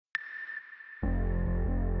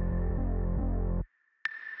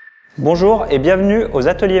Bonjour et bienvenue aux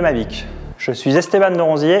ateliers Mavic. Je suis Esteban de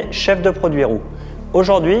Ronzier, chef de produit roues.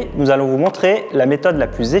 Aujourd'hui, nous allons vous montrer la méthode la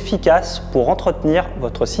plus efficace pour entretenir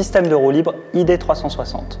votre système de roue libre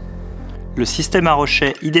ID360. Le système à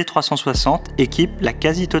rochet ID360 équipe la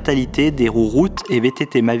quasi-totalité des roues route et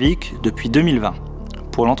VTT Mavic depuis 2020.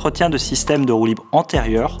 Pour l'entretien de systèmes de roue libre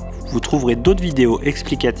antérieurs, vous trouverez d'autres vidéos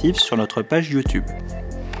explicatives sur notre page YouTube.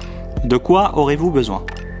 De quoi aurez-vous besoin?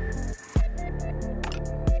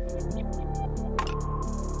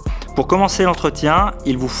 Pour commencer l'entretien,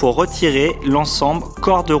 il vous faut retirer l'ensemble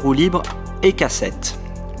corps de roue libre et cassette.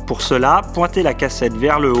 Pour cela, pointez la cassette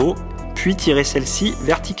vers le haut, puis tirez celle-ci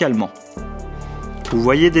verticalement. Vous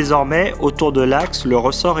voyez désormais autour de l'axe le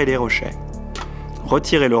ressort et les rochets.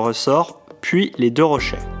 Retirez le ressort, puis les deux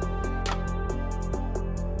rochets.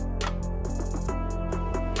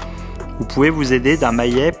 Vous pouvez vous aider d'un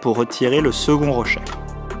maillet pour retirer le second rochet.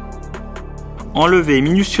 Enlevez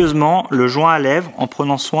minutieusement le joint à lèvres en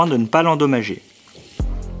prenant soin de ne pas l'endommager.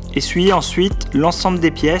 Essuyez ensuite l'ensemble des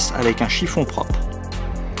pièces avec un chiffon propre.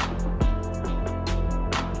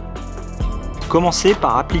 Commencez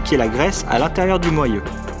par appliquer la graisse à l'intérieur du moyeu,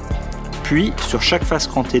 puis sur chaque face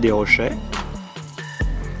crantée des rochets.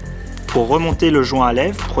 Pour remonter le joint à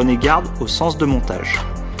lèvres, prenez garde au sens de montage.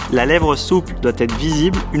 La lèvre souple doit être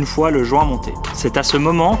visible une fois le joint monté. C'est à ce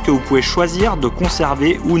moment que vous pouvez choisir de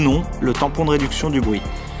conserver ou non le tampon de réduction du bruit.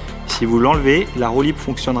 Si vous l'enlevez, la roue libre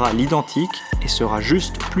fonctionnera à l'identique et sera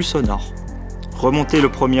juste plus sonore. Remontez le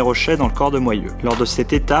premier rochet dans le corps de moyeu. Lors de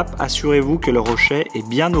cette étape, assurez-vous que le rochet est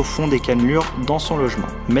bien au fond des cannelures dans son logement.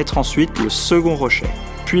 Mettre ensuite le second rochet,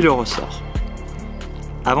 puis le ressort.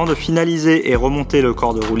 Avant de finaliser et remonter le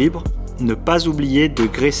corps de roue libre, ne pas oublier de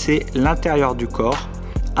graisser l'intérieur du corps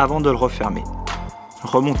avant de le refermer.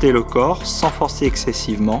 Remontez le corps sans forcer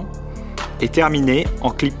excessivement et terminez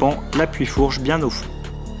en clippant l'appui-fourche bien au fond.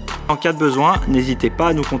 En cas de besoin, n'hésitez pas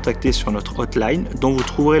à nous contacter sur notre hotline dont vous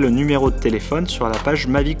trouverez le numéro de téléphone sur la page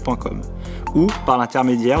mavic.com ou par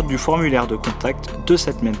l'intermédiaire du formulaire de contact de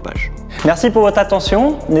cette même page. Merci pour votre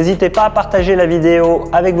attention, n'hésitez pas à partager la vidéo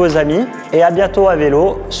avec vos amis et à bientôt à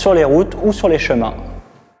vélo, sur les routes ou sur les chemins.